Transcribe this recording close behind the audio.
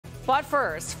But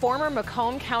first, former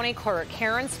Macomb County clerk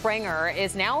Karen Spranger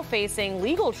is now facing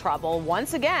legal trouble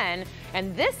once again,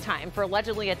 and this time for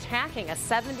allegedly attacking a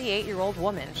 78-year-old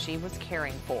woman she was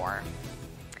caring for.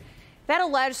 That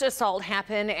alleged assault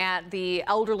happened at the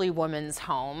elderly woman's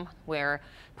home. Where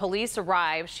police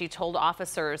arrived, she told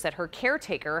officers that her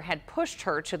caretaker had pushed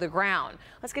her to the ground.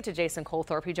 Let's get to Jason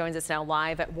Colthorpe. He joins us now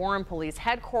live at Warren Police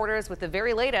Headquarters with the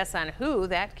very latest on who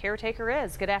that caretaker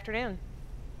is. Good afternoon.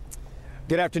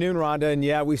 Good afternoon, Rhonda. And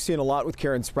yeah, we've seen a lot with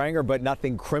Karen Spranger, but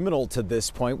nothing criminal to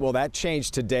this point. Well, that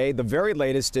changed today. The very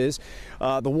latest is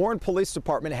the Warren Police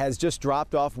Department has just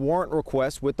dropped off warrant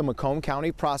requests with the Macomb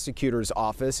County Prosecutor's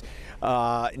Office.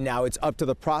 Now it's up to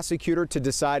the prosecutor to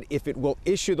decide if it will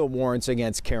issue the warrants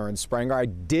against Karen Spranger. I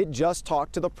did just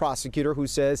talk to the prosecutor, who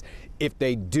says if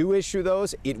they do issue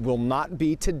those, it will not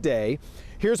be today.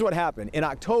 Here's what happened. In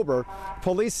October,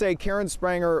 police say Karen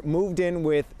Spranger moved in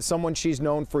with someone she's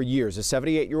known for years, a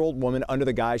 78-year-old woman, under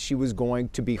the guise she was going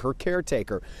to be her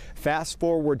caretaker. Fast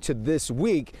forward to this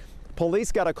week,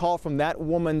 police got a call from that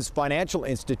woman's financial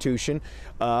institution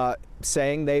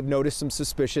saying they've noticed some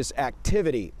suspicious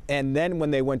activity. And then when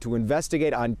they went to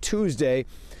investigate on Tuesday,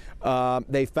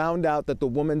 they found out that the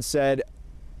woman said,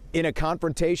 in a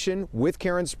confrontation with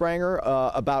Karen Spranger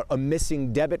about a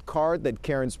missing debit card, that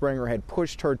Karen Spranger had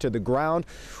pushed her to the ground,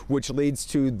 which leads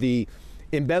to the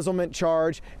embezzlement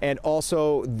charge and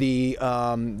also the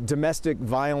domestic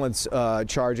violence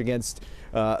charge against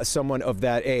someone of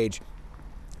that age.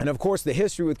 And of course, the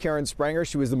history with Karen Spranger: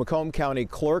 she was the Macomb County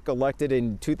clerk, elected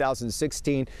in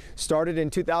 2016, started in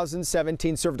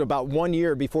 2017, served about 1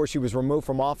 year before she was removed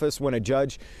from office when a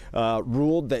judge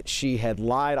ruled that she had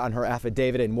lied on her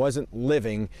affidavit and wasn't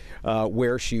living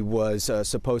where she was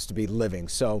supposed to be living.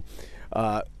 So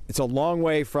it's a long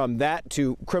way from that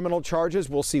to criminal charges.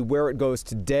 We'll see where it goes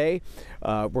today.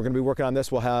 We're going to be working on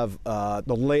this. We'll have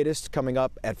the latest coming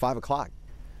up at 5 o'clock.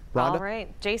 Rhonda? All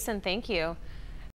right, Jason, thank you.